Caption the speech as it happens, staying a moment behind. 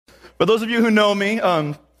For those of you who know me,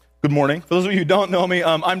 good morning. For those of you who don't know me,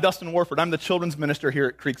 I'm Dustin Warford. I'm the children's minister here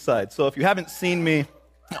at Creekside. So if you haven't seen me,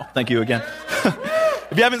 thank you again.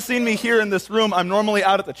 If you haven't seen me here in this room, I'm normally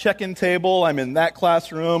out at the check-in table. I'm in that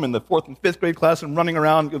classroom, in the 4th and 5th grade classroom, running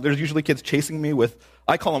around. There's usually kids chasing me with,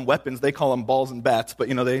 I call them weapons, they call them balls and bats, but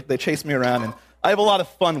they chase me around, and I have a lot of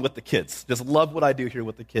fun with the kids. Just love what I do here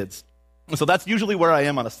with the kids. And so that's usually where I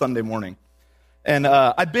am on a Sunday morning. And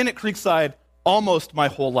I've been at Creekside almost my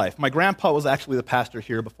whole life. My grandpa was actually the pastor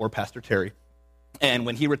here before Pastor Terry. And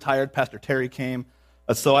when he retired, Pastor Terry came.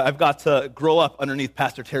 So I've got to grow up underneath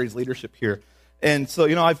Pastor Terry's leadership here. And so,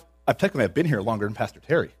 I've technically been here longer than Pastor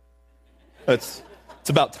Terry. It's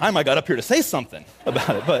about time I got up here to say something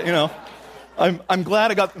about it. But, I'm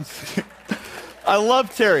glad I got them. I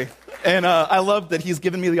love Terry. And I love that he's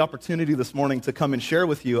given me the opportunity this morning to come and share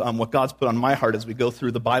with you what God's put on my heart as we go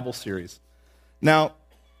through the Bible series. Now,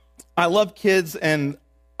 I love kids, and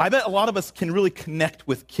I bet a lot of us can really connect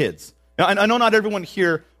with kids. Now, I know not everyone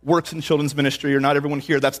here works in children's ministry, or not everyone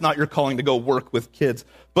here, that's not your calling to go work with kids,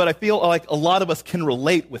 but I feel like a lot of us can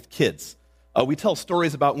relate with kids. We tell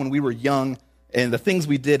stories about when we were young and the things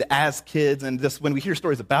we did as kids, and just when we hear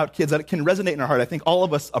stories about kids, that it can resonate in our heart. I think all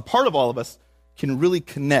of us, a part of all of us, can really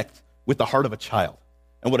connect with the heart of a child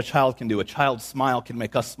and what a child can do. A child's smile can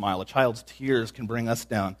make us smile. A child's tears can bring us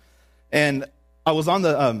down. And I was on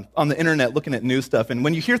the internet looking at news stuff, and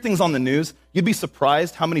when you hear things on the news, you'd be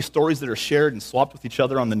surprised how many stories that are shared and swapped with each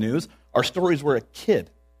other on the news are stories where a kid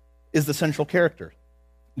is the central character.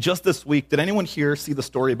 Just this week, did anyone here see the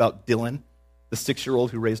story about Dylan, the 6-year-old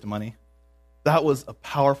who raised money? That was a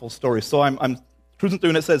powerful story. So I'm cruising through,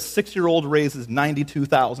 and it says 6-year-old raises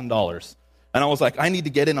 $92,000. And I was like, I need to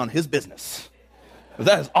get in on his business.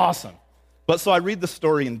 That is awesome. But so I read the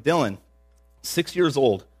story, and Dylan, 6 years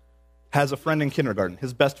old, has a friend in kindergarten,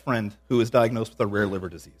 his best friend, who is diagnosed with a rare liver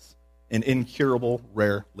disease, an incurable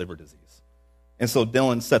rare liver disease. And so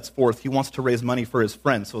Dylan sets forth, he wants to raise money for his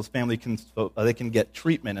friend so his family they can get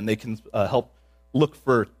treatment, and they can help look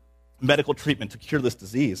for medical treatment to cure this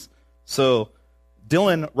disease. So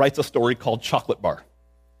Dylan writes a story called Chocolate Bar.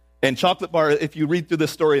 And Chocolate Bar, if you read through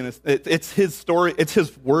this story, and it's his story, it's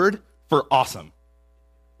his word for awesome.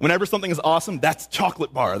 Whenever something is awesome, that's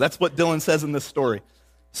Chocolate Bar. That's what Dylan says in this story.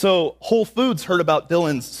 So Whole Foods heard about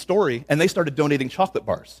Dylan's story, and they started donating chocolate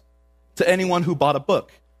bars to anyone who bought a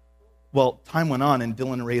book. Well, time went on, and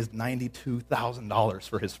Dylan raised $92,000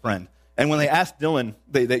 for his friend. And when they asked Dylan,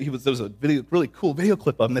 there was a really cool video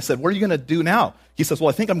clip of him. They said, "What are you going to do now?" He says, "Well,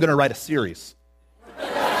 I think I'm going to write a series."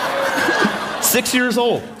 6 years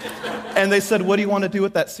old. And they said, "What do you want to do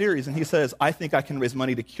with that series?" And he says, "I think I can raise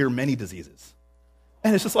money to cure many diseases."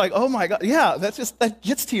 And it's just like, oh my God, yeah, that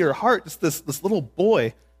gets to your heart. Just this little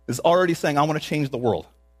boy is already saying, I want to change the world.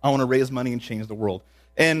 I want to raise money and change the world.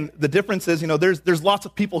 And the difference is, there's lots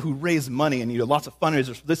of people who raise money, and lots of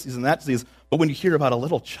fundraisers for this disease and that disease, but when you hear about a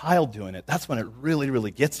little child doing it, that's when it really, really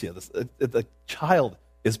gets you. The child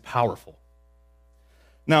is powerful.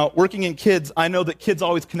 Now, working in kids, I know that kids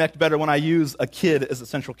always connect better when I use a kid as a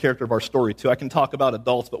central character of our story, too. I can talk about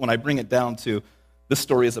adults, but when I bring it down to this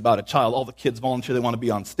story is about a child, all the kids volunteer, they want to be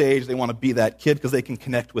on stage, they want to be that kid because they can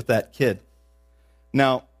connect with that kid.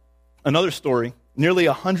 Now, another story, nearly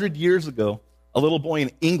 100 years ago, a little boy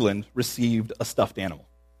in England received a stuffed animal.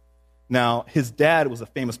 Now, his dad was a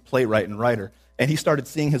famous playwright and writer, and he started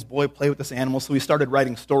seeing his boy play with this animal, so he started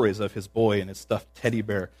writing stories of his boy and his stuffed teddy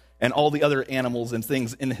bear and all the other animals and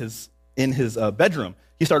things in his bedroom.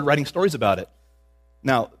 He started writing stories about it.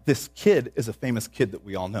 Now, this kid is a famous kid that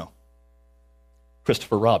we all know,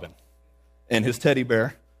 Christopher Robin, and his teddy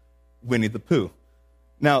bear, Winnie the Pooh.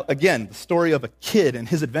 Now, again, the story of a kid and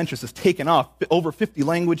his adventures has taken off. Over 50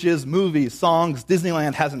 languages, movies, songs.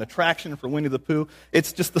 Disneyland has an attraction for Winnie the Pooh.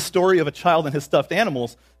 It's just the story of a child and his stuffed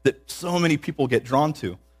animals that so many people get drawn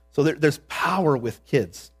to. So there's power with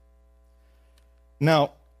kids.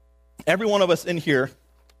 Now, every one of us in here,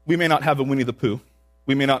 we may not have a Winnie the Pooh.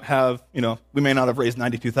 We may not have raised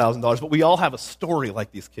 $92,000, but we all have a story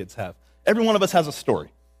like these kids have. Every one of us has a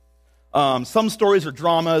story. Some stories are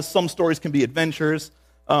dramas. Some stories can be adventures.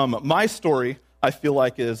 My story, I feel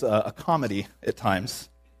like, is a comedy at times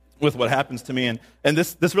with what happens to me. And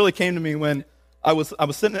this really came to me when I was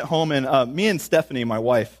sitting at home, and me and Stephanie, my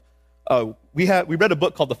wife, we read a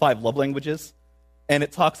book called The 5 Love Languages. And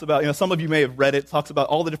it talks about, some of you may have read it, talks about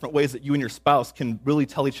all the different ways that you and your spouse can really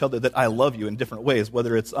tell each other that I love you in different ways,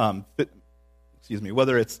 whether it's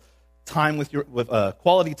time with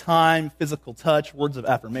quality time, physical touch, words of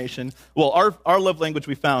affirmation. Well, our love language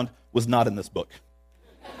we found was not in this book.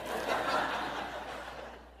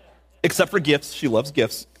 Except for gifts. She loves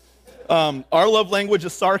gifts. Our love language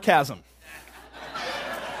is sarcasm.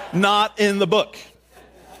 Not in the book.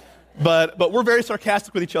 But we're very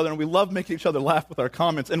sarcastic with each other, and we love making each other laugh with our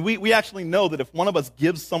comments. And we actually know that if one of us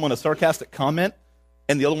gives someone a sarcastic comment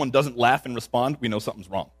and the other one doesn't laugh and respond, we know something's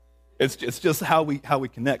wrong. It's just how we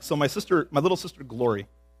connect. So my little sister Glory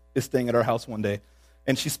is staying at our house one day,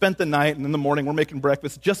 and she spent the night, and in the morning we're making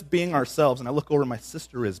breakfast, just being ourselves. And I look over, and my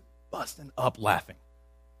sister is busting up laughing.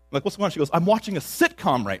 I'm like, what's going on? She goes, I'm watching a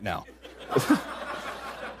sitcom right now.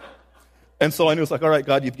 And so I knew, it's like, all right,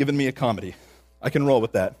 God, you've given me a comedy. I can roll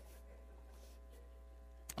with that.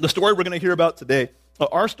 The story we're going to hear about today,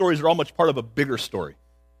 our stories are all much part of a bigger story.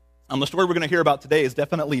 The story we're going to hear about today is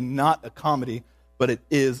definitely not a comedy, but it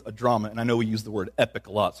is a drama. And I know we use the word epic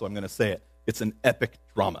a lot, so I'm going to say it. It's an epic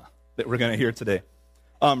drama that we're going to hear today.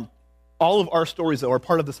 All of our stories, though, are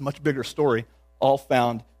part of this much bigger story, all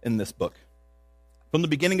found in this book. From the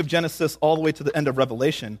beginning of Genesis all the way to the end of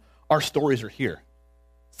Revelation, our stories are here.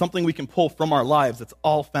 Something we can pull from our lives that's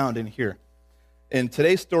all found in here. And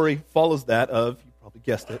today's story follows that of, you probably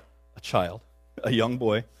guessed it, a child, a young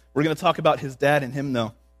boy. We're going to talk about his dad and him,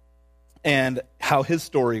 though, and how his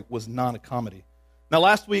story was not a comedy. Now,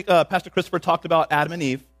 last week, Pastor Christopher talked about Adam and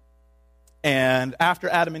Eve. And after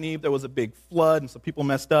Adam and Eve, there was a big flood, and so people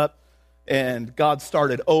messed up, and God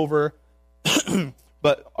started over.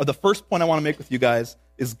 But the first point I want to make with you guys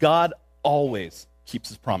is God always keeps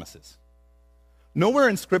his promises. Nowhere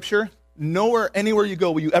in Scripture, anywhere you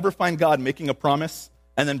go, will you ever find God making a promise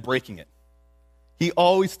and then breaking it. He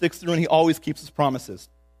always sticks through, and he always keeps his promises.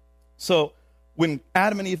 So when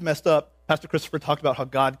Adam and Eve messed up, Pastor Christopher talked about how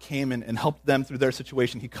God came and helped them through their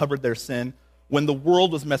situation. He covered their sin. When the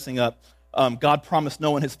world was messing up, God promised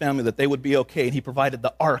Noah and his family that they would be okay, and he provided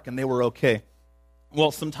the ark, and they were okay.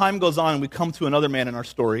 Well, some time goes on, and we come to another man in our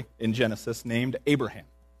story in Genesis named Abraham.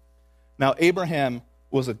 Now, Abraham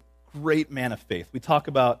was a great man of faith. We talk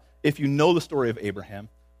about, if you know the story of Abraham,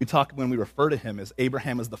 we talk when we refer to him as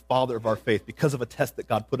Abraham as the father of our faith because of a test that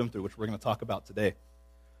God put him through, which we're going to talk about today.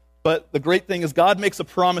 But the great thing is God makes a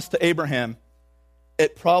promise to Abraham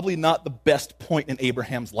at probably not the best point in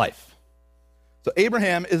Abraham's life. So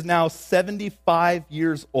Abraham is now 75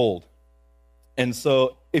 years old. And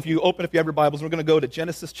so if you have your Bibles, we're going to go to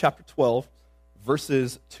Genesis chapter 12,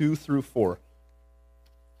 verses 2 through 4.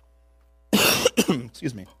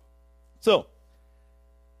 Excuse me. So,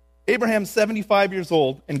 Abraham's 75 years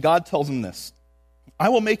old, and God tells him this: I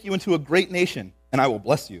will make you into a great nation, and I will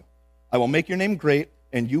bless you. I will make your name great,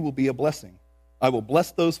 and you will be a blessing. I will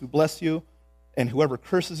bless those who bless you, and whoever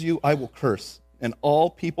curses you, I will curse, and all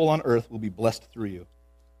people on earth will be blessed through you.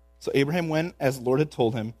 So Abraham went as the Lord had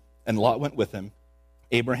told him, and Lot went with him.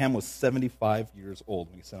 Abraham was 75 years old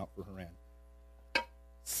when he set out for Haran.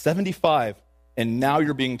 75, and now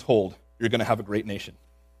you're being told you're going to have a great nation.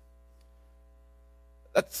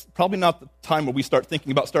 That's probably not the time where we start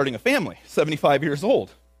thinking about starting a family, 75 years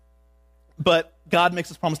old. But God makes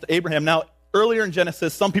this promise to Abraham. Now, earlier in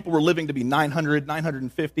Genesis, some people were living to be 900,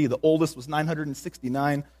 950. The oldest was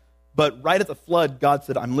 969. But right at the flood, God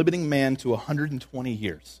said, I'm limiting man to 120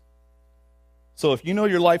 years. So if you know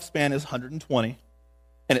your lifespan is 120,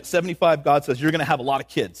 and at 75, God says, you're going to have a lot of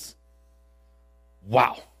kids.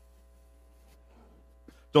 Wow.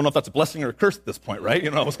 Don't know if that's a blessing or a curse at this point, right? You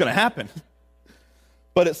don't know what's going to happen.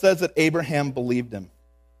 But it says that Abraham believed him.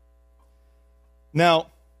 Now,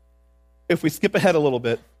 if we skip ahead a little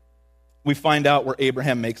bit, we find out where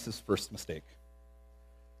Abraham makes his first mistake.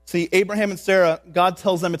 See, Abraham and Sarah, God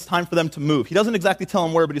tells them it's time for them to move. He doesn't exactly tell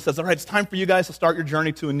them where, but he says, all right, it's time for you guys to start your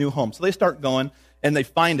journey to a new home. So they start going, and they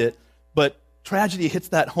find it, but tragedy hits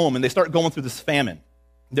that home, and they start going through this famine.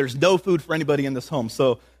 There's no food for anybody in this home.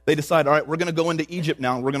 So they decide, all right, we're going to go into Egypt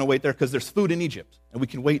now, and we're going to wait there because there's food in Egypt, and we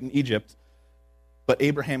can wait in Egypt. But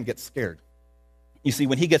Abraham gets scared. You see,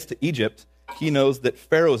 when he gets to Egypt, he knows that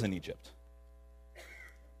Pharaoh's in Egypt.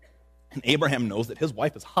 And Abraham knows that his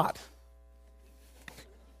wife is hot.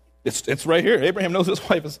 It's right here. Abraham knows his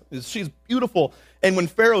wife she's beautiful. And when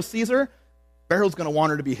Pharaoh sees her, Pharaoh's going to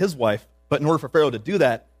want her to be his wife. But in order for Pharaoh to do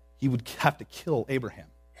that, he would have to kill Abraham.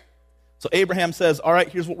 So Abraham says, all right,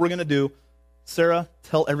 here's what we're going to do. Sarah,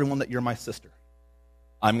 tell everyone that you're my sister.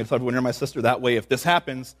 I'm going to tell everyone you're my sister. That way, if this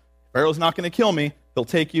happens, Pharaoh's not going to kill me. He'll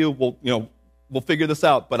take you. We'll figure this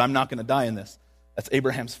out, but I'm not going to die in this. That's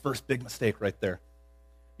Abraham's first big mistake right there.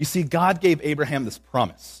 You see, God gave Abraham this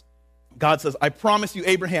promise. God says, I promise you,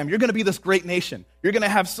 Abraham, you're going to be this great nation. You're going to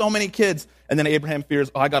have so many kids. And then Abraham fears,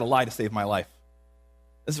 I got to lie to save my life.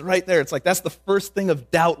 It's right there. It's like that's the first thing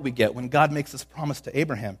of doubt we get when God makes this promise to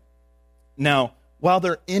Abraham. Now, while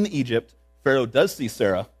they're in Egypt, Pharaoh does see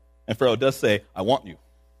Sarah, and Pharaoh does say, I want you.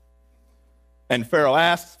 And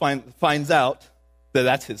Pharaoh finds out that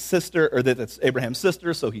that's his sister, or that that's Abraham's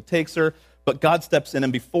sister, so he takes her. But God steps in,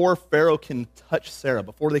 and before Pharaoh can touch Sarah,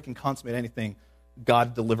 before they can consummate anything,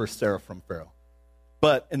 God delivers Sarah from Pharaoh.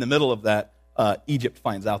 But in the middle of that, Egypt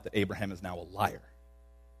finds out that Abraham is now a liar.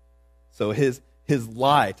 So his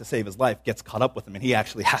lie to save his life gets caught up with him, and he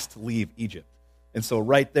actually has to leave Egypt. And so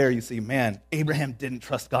right there you see, man, Abraham didn't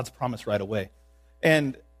trust God's promise right away.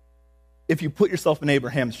 And if you put yourself in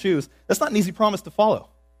Abraham's shoes, that's not an easy promise to follow.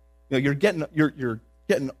 You know, you're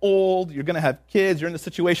getting old, you're going to have kids, you're in a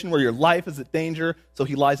situation where your life is at danger, so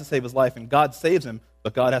he lies to save his life, and God saves him,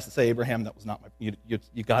 but God has to say, Abraham, that was not you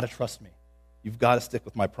got to trust me. You've got to stick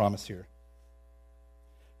with my promise here.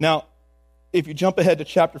 Now, if you jump ahead to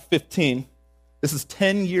chapter 15, this is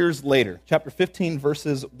 10 years later, chapter 15,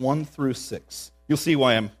 verses 1 through 6. You'll see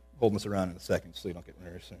why I'm holding this around in a second, so you don't get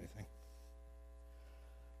nervous or anything.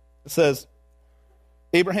 It says,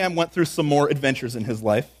 Abraham went through some more adventures in his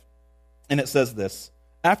life, and it says this,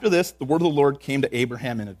 after this, the word of the Lord came to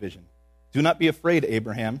Abraham in a vision. Do not be afraid,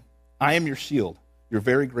 Abraham. I am your shield, your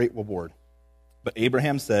very great reward. But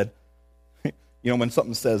Abraham said, when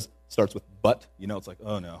something starts with but, it's like,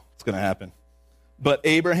 oh no, it's going to happen. But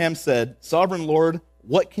Abraham said, Sovereign Lord,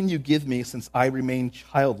 what can you give me since I remain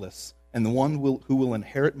childless, and the one who will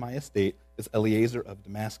inherit my estate is Eliezer of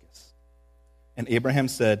Damascus? And Abraham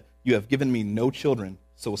said, you have given me no children,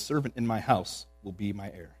 so a servant in my house will be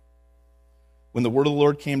my heir. When the word of the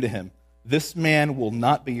Lord came to him, this man will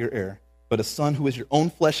not be your heir, but a son who is your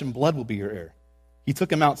own flesh and blood will be your heir. He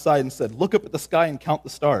took him outside and said, look up at the sky and count the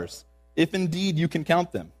stars, if indeed you can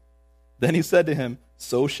count them. Then he said to him,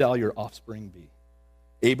 so shall your offspring be.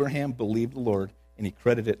 Abraham believed the Lord, and he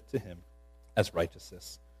credited it to him as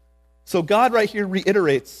righteousness. So God right here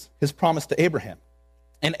reiterates his promise to Abraham.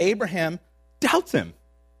 And Abraham doubts him.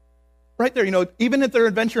 Right there, even at their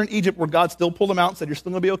adventure in Egypt where God still pulled him out and said, you're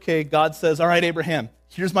still going to be okay, God says, all right, Abraham,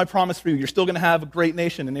 here's my promise for you. You're still going to have a great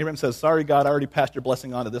nation. And Abraham says, sorry, God, I already passed your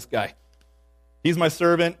blessing on to this guy. He's my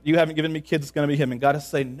servant. You haven't given me kids. It's going to be him. And God has to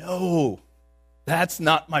say, no, that's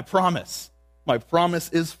not my promise. My promise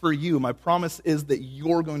is for you. My promise is that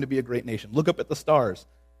you're going to be a great nation. Look up at the stars.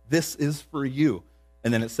 This is for you.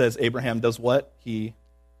 And then it says Abraham does what? He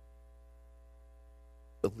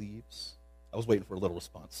believes. I was waiting for a little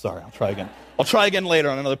response. Sorry, I'll try again. I'll try again later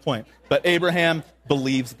on another point. But Abraham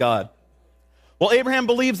believes God. Well, Abraham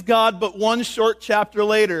believes God, but one short chapter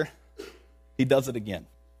later, he does it again.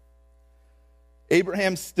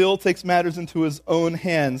 Abraham still takes matters into his own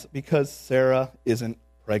hands because Sarah isn't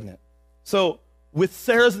pregnant. So with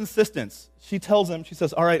Sarah's insistence, she tells him, she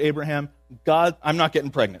says, all right, Abraham, God, I'm not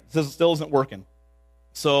getting pregnant. This still isn't working.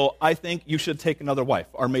 So I think you should take another wife,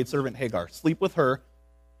 our maidservant Hagar. Sleep with her,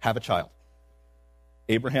 have a child.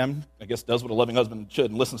 Abraham, I guess, does what a loving husband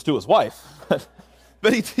should and listens to his wife.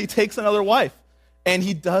 But he takes another wife, and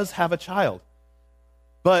he does have a child.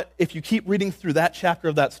 But if you keep reading through that chapter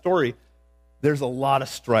of that story, there's a lot of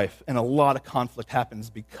strife and a lot of conflict happens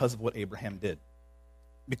because of what Abraham did.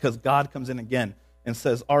 Because God comes in again and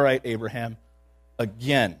says, all right, Abraham,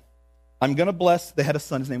 again, I'm going to bless, they had a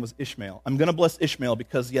son, his name was Ishmael. I'm going to bless Ishmael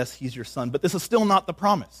because, yes, he's your son, but this is still not the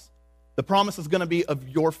promise. The promise is going to be of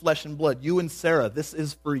your flesh and blood. You and Sarah, this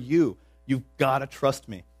is for you. You've got to trust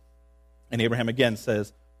me. And Abraham again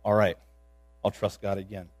says, all right, I'll trust God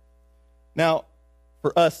again. Now,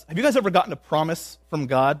 for us, have you guys ever gotten a promise from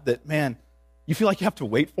God that, man, you feel like you have to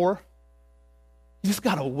wait for? You just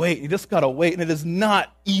got to wait. You just got to wait, and it is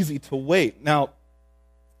not easy to wait. Now,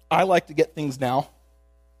 I like to get things now.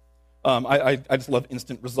 I just love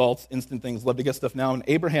instant results, instant things, love to get stuff now. And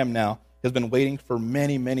Abraham now has been waiting for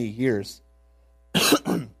many, many years.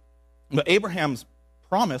 But Abraham's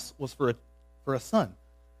promise was for a son.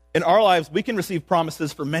 In our lives, we can receive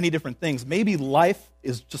promises for many different things. Maybe life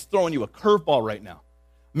is just throwing you a curveball right now.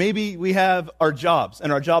 Maybe we have our jobs,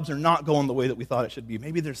 and our jobs are not going the way that we thought it should be.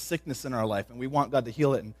 Maybe there's sickness in our life, and we want God to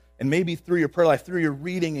heal it. And maybe through your prayer life, through your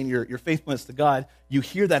reading and your faithfulness to God, you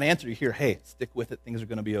hear that answer. You hear, hey, stick with it. Things are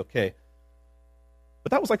going to be okay.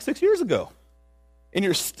 But that was like 6 years ago. And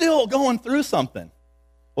you're still going through something.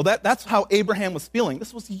 Well, that's how Abraham was feeling.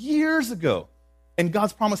 This was years ago. And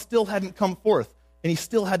God's promise still hadn't come forth. And he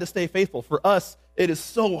still had to stay faithful. For us, it is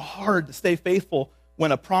so hard to stay faithful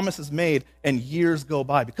when a promise is made and years go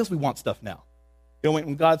by because we want stuff now.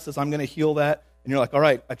 When God says, I'm going to heal that, and you're like, all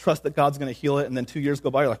right, I trust that God's going to heal it, and then 2 years go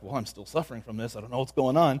by, you're like, well, I'm still suffering from this. I don't know what's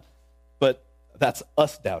going on. But that's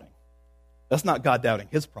us doubting. That's not God doubting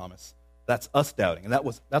his promise. That's us doubting.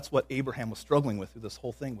 And that's what Abraham was struggling with through this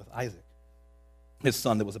whole thing with Isaac, his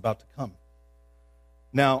son that was about to come.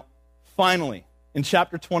 Now, finally, in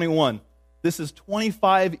chapter 21, this is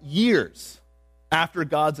 25 years after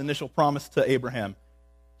God's initial promise to Abraham.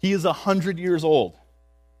 He is 100 years old.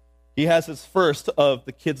 He has his first of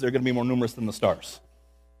the kids that are going to be more numerous than the stars.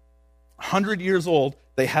 100 years old,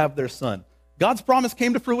 they have their son. God's promise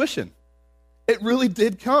came to fruition. It really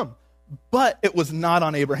did come. But it was not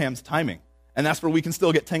on Abraham's timing. And that's where we can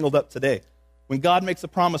still get tangled up today. When God makes a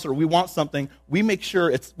promise or we want something, we make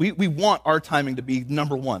sure we want our timing to be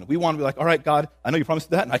number one. We want to be like, all right, God, I know you promised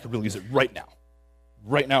that, and I could really use it right now.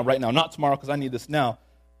 Right now, not tomorrow, because I need this now.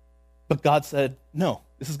 But God said, no,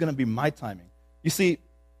 this is going to be my timing. You see,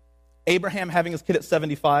 Abraham having his kid at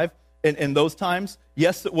 75, in those times,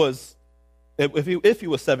 yes, it was, if he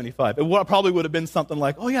was 75, it probably would have been something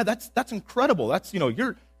like, oh yeah, that's incredible. That's,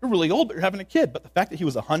 you're really old, but you're having a kid. But the fact that he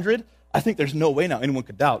was 100, I think there's no way now anyone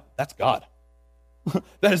could doubt that's God.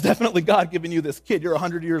 That is definitely God giving you this kid. You're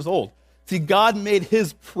 100 years old. See, God made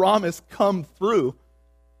his promise come through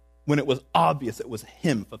when it was obvious it was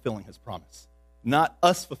him fulfilling his promise. Not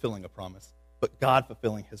us fulfilling a promise, but God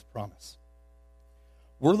fulfilling his promise.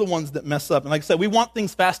 We're the ones that mess up. And like I said, we want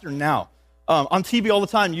things faster now. On TV all the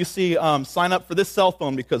time, you see sign up for this cell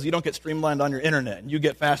phone because you don't get streamlined on your internet, and you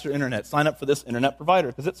get faster internet. Sign up for this internet provider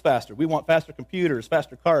because it's faster. We want faster computers,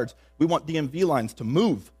 faster cards. We want DMV lines to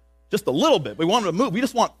move just a little bit. We want them to move. We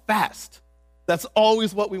just want fast. That's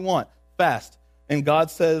always what we want, fast. And God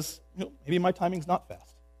says, maybe my timing's not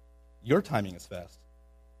fast. Your timing is fast.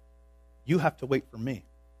 You have to wait for me.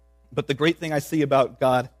 But the great thing I see about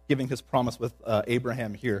God giving his promise with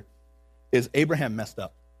Abraham here is Abraham messed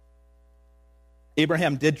up.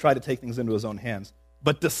 Abraham did try to take things into his own hands.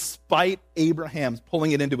 But despite Abraham's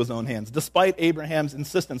pulling it into his own hands, despite Abraham's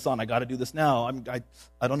insistence on, I got to do this now,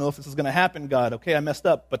 I don't know if this is going to happen, God. Okay, I messed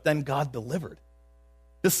up. But then God delivered.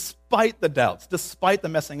 Despite the doubts, despite the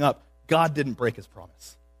messing up, God didn't break his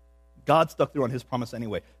promise. God stuck through on his promise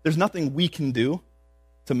anyway. There's nothing we can do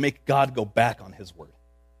to make God go back on his word.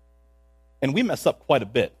 And we mess up quite a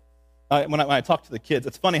bit. When I talk to the kids,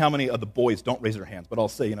 it's funny how many of the boys don't raise their hands, but I'll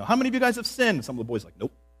say, how many of you guys have sinned? Some of the boys are like,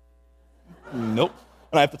 nope. Nope.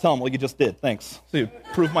 And I have to tell them, well, you just did. Thanks. So you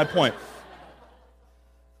proved my point.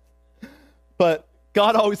 But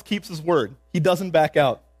God always keeps his word. He doesn't back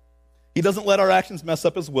out. He doesn't let our actions mess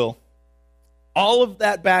up his will. All of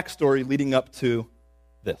that backstory leading up to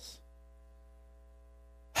this.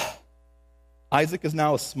 Isaac is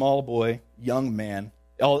now a small boy, young man.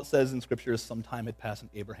 All it says in Scripture is some time had passed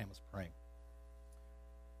and Abraham was praying.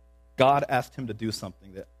 God asked him to do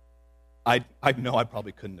something that I know I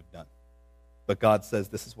probably couldn't have done. But God says,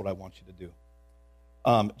 this is what I want you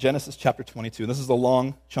to do. Genesis chapter 22. This is a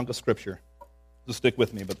long chunk of Scripture. So stick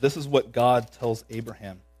with me. But this is what God tells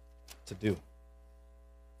Abraham to do.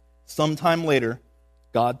 Sometime later,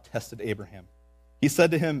 God tested Abraham. He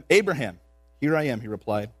said to him, Abraham, here I am, he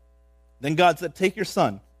replied. Then God said, take your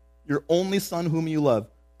son, your only son whom you love,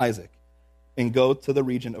 Isaac, and go to the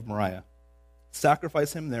region of Moriah.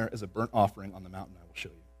 Sacrifice him there as a burnt offering on the mountain I will show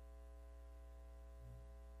you.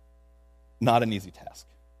 Not an easy task.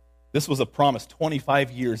 This was a promise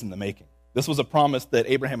 25 years in the making. This was a promise that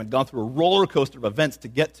Abraham had gone through a roller coaster of events to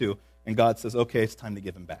get to, and God says, okay, it's time to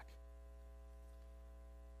give him back.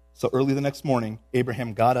 So early the next morning,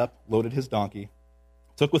 Abraham got up, loaded his donkey,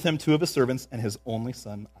 took with him 2 of his servants and his only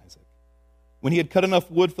son, Isaac. When he had cut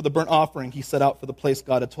enough wood for the burnt offering, he set out for the place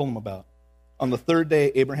God had told him about. On the 3rd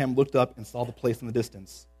day, Abraham looked up and saw the place in the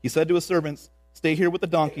distance. He said to his servants, stay here with the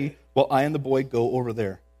donkey while I and the boy go over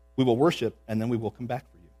there. We will worship, and then we will come back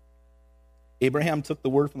for you. Abraham took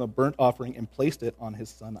the wood from the burnt offering and placed it on his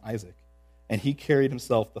son Isaac, and he carried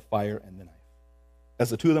himself the fire and the knife.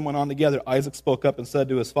 As the 2 of them went on together, Isaac spoke up and said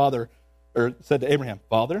to his father, said to Abraham,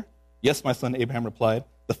 Father? Yes, my son, Abraham replied.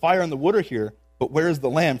 The fire and the wood are here, but where is the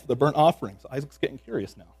lamb for the burnt offering? So Isaac's getting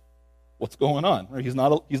curious now. What's going on? He's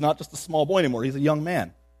not just a small boy anymore. He's a young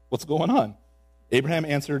man. What's going on? Abraham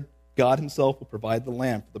answered, God himself will provide the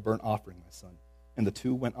lamb for the burnt offering, my son. And the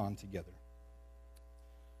 2 went on together.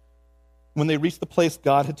 When they reached the place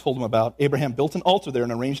God had told him about, Abraham built an altar there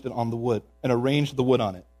and arranged the wood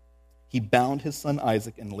on it. He bound his son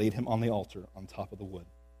Isaac and laid him on the altar on top of the wood.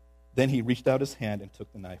 Then he reached out his hand and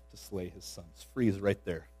took the knife to slay his son. It's freeze right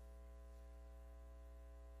there.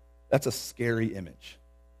 That's a scary image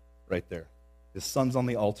right there. His son's on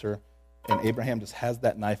the altar, and Abraham just has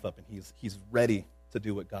that knife up, and he's ready to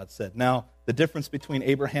do what God said. Now, the difference between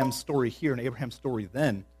Abraham's story here and Abraham's story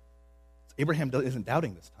then, is Abraham isn't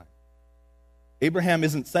doubting this time. Abraham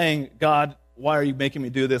isn't saying, God, why are you making me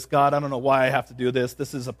do this? God, I don't know why I have to do this.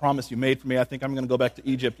 This is a promise you made for me. I think I'm going to go back to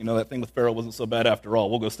Egypt. That thing with Pharaoh wasn't so bad after all.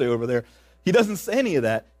 We'll go stay over there. He doesn't say any of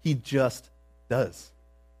that. He just does.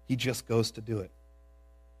 He just goes to do it.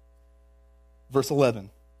 Verse 11.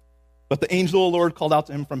 But the angel of the Lord called out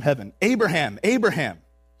to him from heaven, Abraham, Abraham.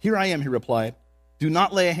 Here I am, he replied. Do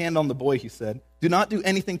not lay a hand on the boy, he said. Do not do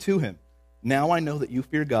anything to him. Now I know that you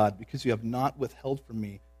fear God because you have not withheld from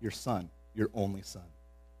me your son, your only son.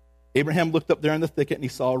 Abraham looked up there in the thicket and he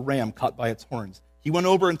saw a ram caught by its horns. He went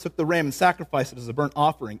over and took the ram and sacrificed it as a burnt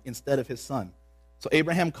offering instead of his son. So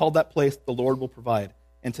Abraham called that place, the Lord will provide.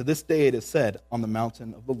 And to this day it is said, on the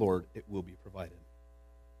mountain of the Lord it will be provided.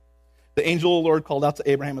 The angel of the Lord called out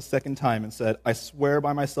to Abraham a second time and said, I swear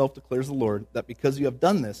by myself, declares the Lord, that because you have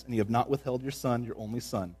done this and you have not withheld your son, your only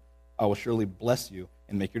son, I will surely bless you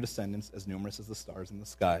and make your descendants as numerous as the stars in the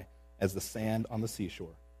sky, as the sand on the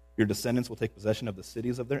seashore. Your descendants will take possession of the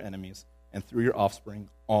cities of their enemies, and through your offspring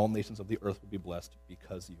all nations of the earth will be blessed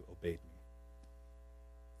because you obeyed me.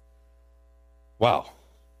 Wow.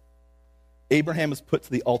 Abraham is put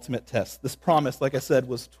to the ultimate test. This promise, like I said,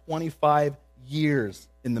 was 25 years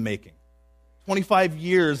in the making. 25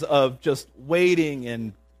 years of just waiting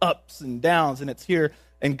and ups and downs, and it's here,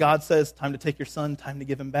 and God says, time to take your son, time to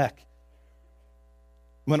give him back.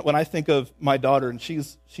 When I think of my daughter, and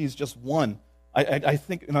she's just one, I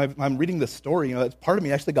think, I'm reading this story, part of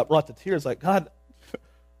me actually got brought to tears, like, God,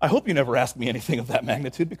 I hope you never ask me anything of that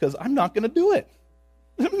magnitude, because I'm not going to do it.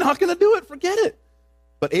 I'm not going to do it, forget it.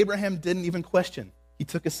 But Abraham didn't even question. He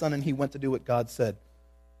took his son and he went to do what God said.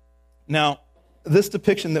 Now, this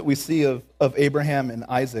depiction that we see of Abraham and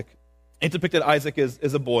Isaac, it depicted Isaac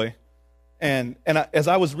as a boy. And as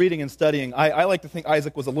I was reading and studying, I like to think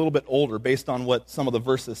Isaac was a little bit older based on what some of the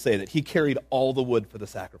verses say, that he carried all the wood for the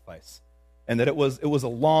sacrifice. And that it was a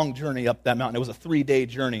long journey up that mountain. It was a 3-day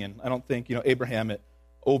journey. And I don't think, Abraham at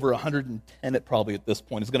over 110 at probably at this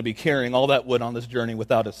point is going to be carrying all that wood on this journey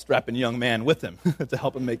without a strapping young man with him to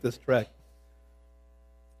help him make this trek.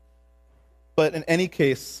 But in any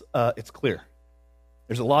case, it's clear.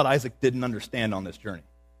 There's a lot Isaac didn't understand on this journey.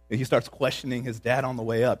 He starts questioning his dad on the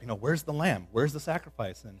way up. Where's the lamb? Where's the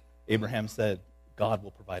sacrifice? And Abraham said, God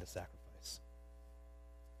will provide a sacrifice.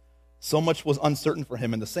 So much was uncertain for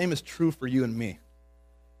him, and the same is true for you and me.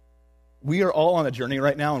 We are all on a journey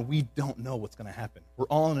right now, and we don't know what's going to happen. We're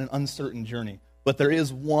all on an uncertain journey. But there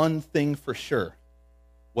is one thing for sure,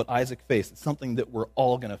 what Isaac faced. It's something that we're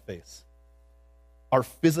all going to face. Our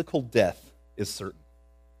physical death is certain.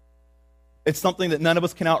 It's something that none of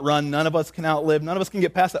us can outrun, none of us can outlive, none of us can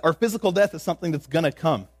get past it. Our physical death is something that's going to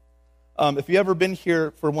come. If you've ever been here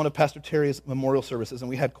for one of Pastor Terry's memorial services, and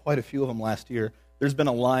we had quite a few of them last year, there's been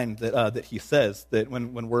a line that he says that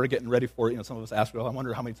when we're getting ready for it, some of us ask, well, I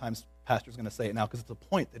wonder how many times Pastor's going to say it now, because it's a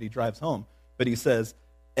point that he drives home. But he says,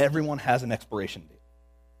 everyone has an expiration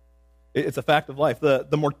date. It's a fact of life.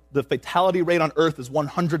 The fatality rate on earth is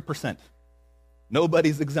 100%.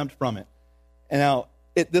 Nobody's exempt from it. And now,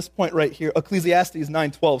 at this point right here, Ecclesiastes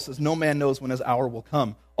 9:12 says, no man knows when his hour will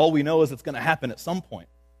come. All we know is it's going to happen at some point.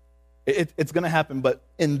 It's going to happen, but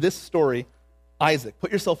in this story, Isaac,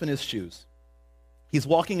 put yourself in his shoes. He's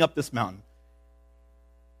walking up this mountain.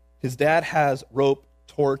 His dad has rope,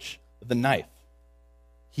 torch, the knife.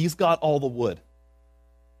 He's got all the wood.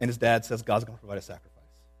 And his dad says God's going to provide a sacrifice.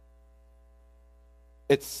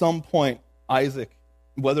 At some point, Isaac,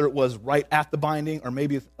 whether it was right at the binding or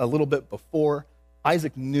maybe a little bit before,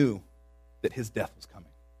 Isaac knew that his death was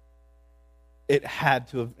coming. It had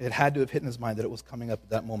to have hit in his mind that it was coming up at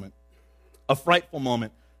that moment. A frightful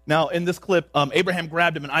moment. Now, in this clip, Abraham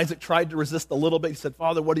grabbed him, and Isaac tried to resist a little bit. He said,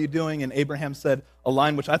 Father, what are you doing? And Abraham said a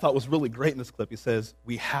line which I thought was really great in this clip. He says,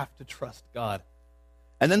 we have to trust God.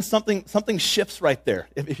 And then something shifts right there,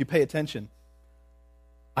 if you pay attention.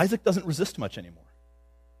 Isaac doesn't resist much anymore.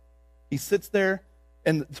 He sits there,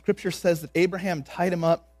 and the scripture says that Abraham tied him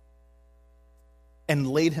up and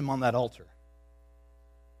laid him on that altar.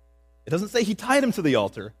 It doesn't say he tied him to the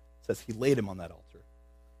altar. It says he laid him on that altar.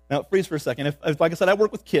 Now, freeze for a second. If like I said, I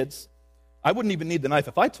work with kids, I wouldn't even need the knife.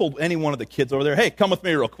 If I told any one of the kids over there, hey, come with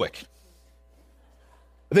me real quick.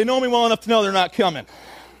 They know me well enough to know they're not coming.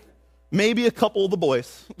 Maybe a couple of the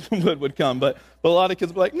boys would come, but a lot of kids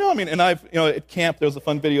would be like, no, and at camp, there was a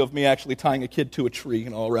fun video of me actually tying a kid to a tree,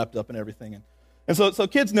 all wrapped up and everything. And so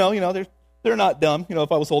kids know, they're not dumb.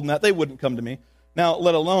 If I was holding that, they wouldn't come to me. Now,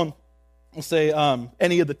 let alone, we'll say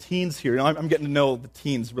any of the teens here. I'm getting to know the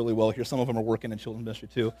teens really well here. Some of them are working in children's ministry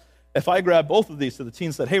too. If I grab both of these to the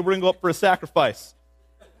teens and said, hey, we're going to go up for a sacrifice.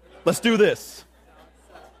 Let's do this.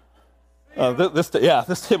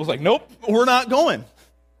 This table's like, nope, we're not going.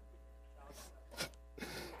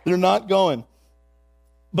 They're not going.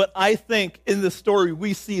 But I think in this story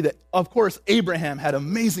we see that, of course, Abraham had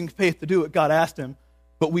amazing faith to do what God asked him,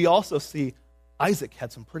 but we also see Isaac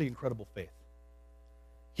had some pretty incredible faith.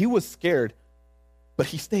 He was scared, but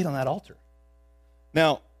he stayed on that altar.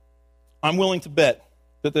 Now, I'm willing to bet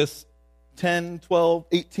that this 10, 12,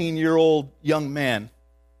 18-year-old young man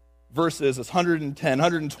versus this 110,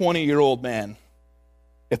 120-year-old man,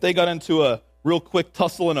 if they got into a real quick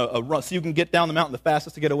tussle and a run, so you can get down the mountain the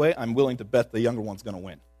fastest to get away, I'm willing to bet the younger one's going to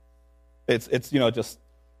win. It's just,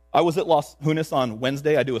 I was at Los Hunas on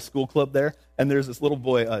Wednesday. I do a school club there, and there's this little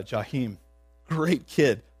boy, Jahim, great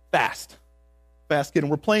kid, fast kid, and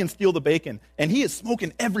we're playing Steal the Bacon, and he is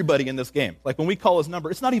smoking everybody in this game. Like when we call his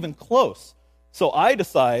number, it's not even close. So I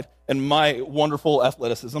decide, in my wonderful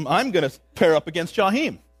athleticism, I'm going to pair up against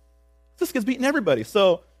Jahim. This kid's beating everybody.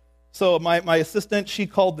 So my assistant, she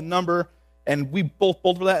called the number, and we both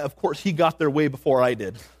for that. Of course, he got there way before I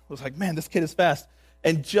did. I was like, man, this kid is fast.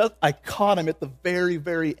 And I caught him at the very,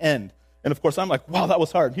 very end. And of course, I'm like, wow, that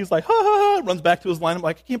was hard. He's like, ha, ha, ha, runs back to his line. I'm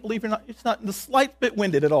like, I can't believe it's not the slight bit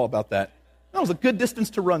winded at all about that. That was a good distance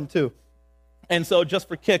to run, too. And so just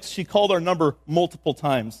for kicks, she called our number multiple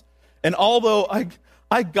times. And although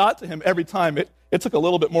I got to him every time, it took a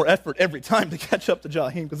little bit more effort every time to catch up to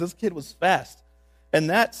Jahim because this kid was fast. And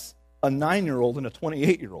that's a 9-year-old and a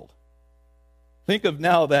 28-year-old. Think of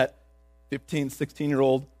now that 15,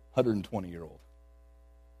 16-year-old, 120-year-old.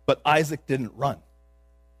 But Isaac didn't run.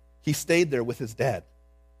 He stayed there with his dad.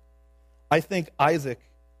 I think Isaac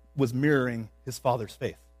was mirroring his father's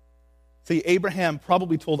faith. See, Abraham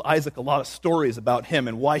probably told Isaac a lot of stories about him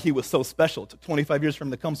and why he was so special. It took 25 years for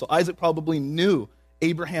him to come, so Isaac probably knew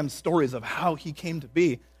Abraham's stories of how he came to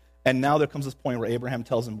be. And now there comes this point where Abraham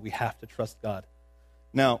tells him, we have to trust God.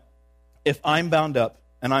 Now, if I'm bound up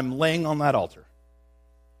and I'm laying on that altar,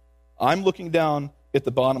 I'm looking down at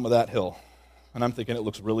the bottom of that hill, and I'm thinking it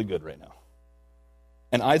looks really good right now.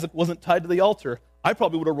 And Isaac wasn't tied to the altar, I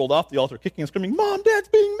probably would have rolled off the altar kicking and screaming, Mom, Dad's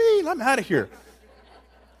being mean, I'm out of here.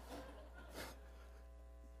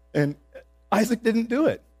 And Isaac didn't do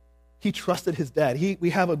it. He trusted his dad. We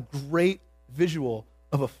have a great visual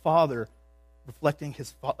of a father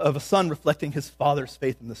of a son reflecting his father's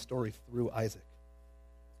faith in the story through Isaac.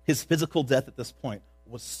 His physical death at this point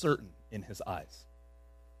was certain in his eyes.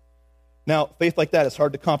 Now, faith like that is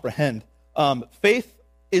hard to comprehend. Faith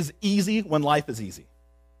is easy when life is easy.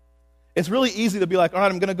 It's really easy to be like, all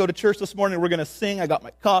right, I'm going to go to church this morning. We're going to sing. I got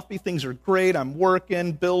my coffee. Things are great. I'm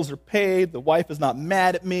working. Bills are paid. The wife is not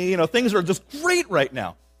mad at me. Things are just great right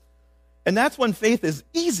now. And that's when faith is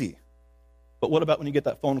easy. But what about when you get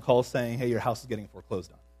that phone call saying, hey, your house is getting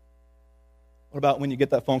foreclosed on? What about when you get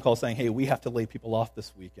that phone call saying, hey, we have to lay people off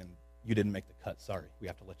this week and you didn't make the cut. Sorry, we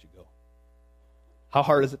have to let you go. How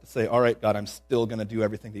hard is it to say, all right, God, I'm still going to do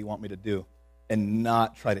everything that you want me to do and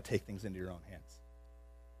not try to take things into your own hands?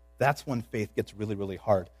 That's when faith gets really, really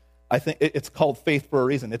hard. I think it's called faith for a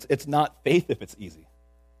reason. It's not faith if it's easy.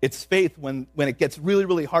 It's faith when it gets really,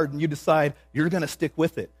 really hard and you decide you're going to stick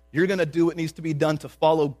with it. You're going to do what needs to be done to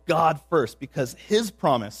follow God first because his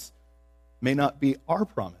promise may not be our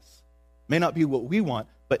promise, may not be what we want,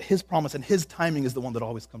 but his promise and his timing is the one that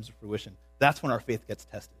always comes to fruition. That's when our faith gets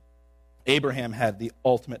tested. Abraham had the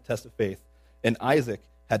ultimate test of faith, and Isaac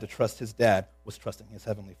had to trust his dad was trusting his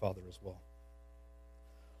heavenly father as well.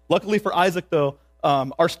 Luckily for Isaac, though,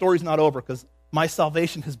 our story's not over because my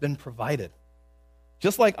salvation has been provided.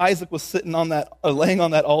 Just like Isaac was sitting on that, laying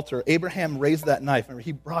on that altar, Abraham raised that knife. Remember,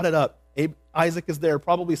 he brought it up. Isaac is there,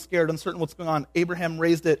 probably scared, uncertain what's going on. Abraham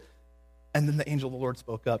raised it, and then the angel of the Lord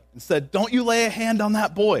spoke up and said, don't you lay a hand on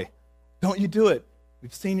that boy. Don't you do it.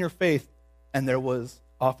 We've seen your faith. And there was,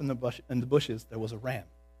 off in the bushes, there was a ram.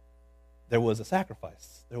 There was a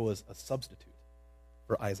sacrifice. There was a substitute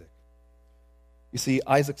for Isaac. You see,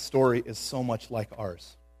 Isaac's story is so much like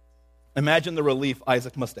ours. Imagine the relief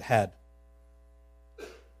Isaac must have had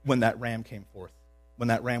when that ram came forth, when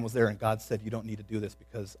that ram was there and God said, you don't need to do this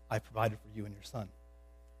because I provided for you and your son.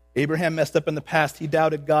 Abraham messed up in the past. He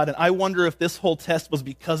doubted God, and I wonder if this whole test was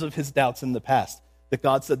because of his doubts in the past, that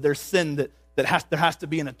God said there's sin, there has to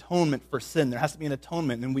be an atonement for sin. There has to be an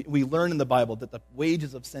atonement, and we learn in the Bible that the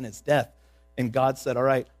wages of sin is death, and God said, all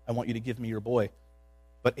right, I want you to give me your boy.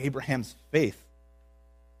 But Abraham's faith,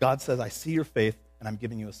 God says, I see your faith, and I'm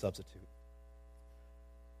giving you a substitute.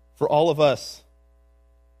 For all of us,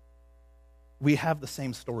 we have the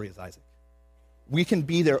same story as Isaac. We can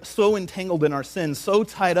be there so entangled in our sins, so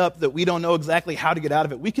tied up that we don't know exactly how to get out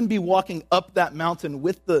of it. We can be walking up that mountain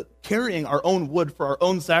carrying our own wood for our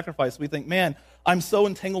own sacrifice. We think, man, I'm so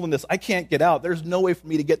entangled in this, I can't get out. There's no way for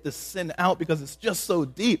me to get this sin out because it's just so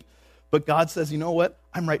deep. But God says, you know what?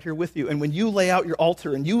 I'm right here with you. And when you lay out your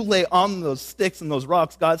altar and you lay on those sticks and those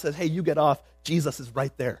rocks, God says, hey, you get off. Jesus is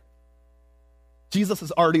right there. Jesus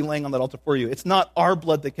is already laying on that altar for you. It's not our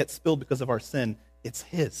blood that gets spilled because of our sin. It's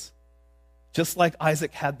his. Just like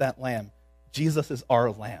Isaac had that lamb, Jesus is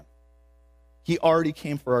our lamb. He already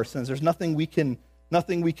came for our sins. There's nothing we can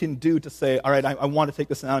do to say, all right, I want to take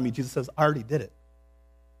this out of me. Jesus says, I already did it.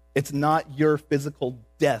 It's not your physical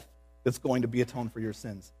death that's going to be atoned for your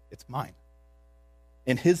sins. It's mine.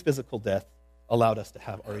 And his physical death allowed us to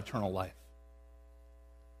have our eternal life.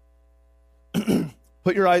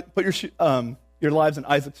 Put your lives in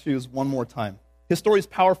Isaac's shoes one more time. His story is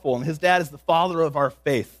powerful, and his dad is the father of our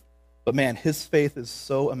faith. But man, his faith is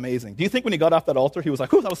so amazing. Do you think when he got off that altar, he was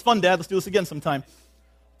like, "Ooh, that was fun, Dad. Let's do this again sometime"?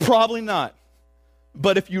 Probably not.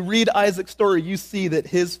 But if you read Isaac's story, you see that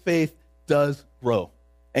his faith does grow.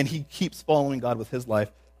 And he keeps following God with his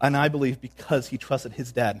life. And I believe because he trusted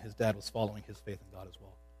his dad, and his dad was following his faith in God as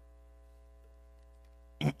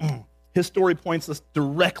well. His story points us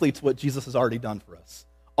directly to what Jesus has already done for us.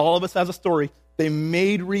 All of us has a story. They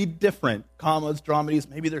may read different, commas, dramedies,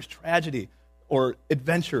 maybe there's tragedy or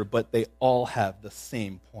adventure, but they all have the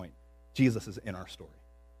same point. Jesus is in our story.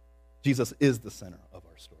 Jesus is the center of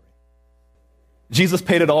our story. Jesus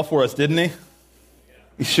paid it all for us, didn't he?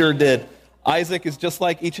 He sure did. Isaac is just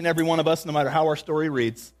like each and every one of us, no matter how our story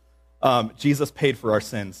reads. Jesus paid for our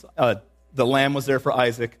sins. The lamb was there for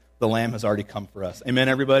Isaac. The lamb has already come for us. Amen,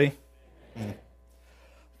 everybody? Amen.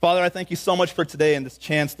 Father, I thank you so much for today and this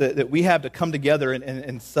chance that we have to come together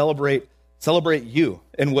and celebrate you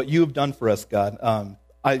and what you have done for us, God.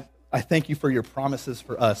 I thank you for your promises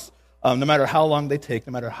for us. No matter how long they take,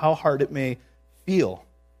 no matter how hard it may feel,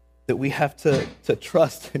 that we have to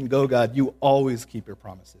trust and go, God. You always keep your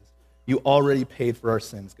promises. You already paid for our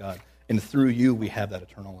sins, God, and through you we have that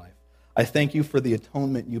eternal life. I thank you for the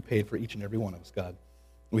atonement you paid for each and every one of us, God.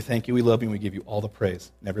 We thank you, we love you, and we give you all the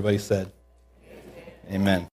praise. And everybody said, Amen.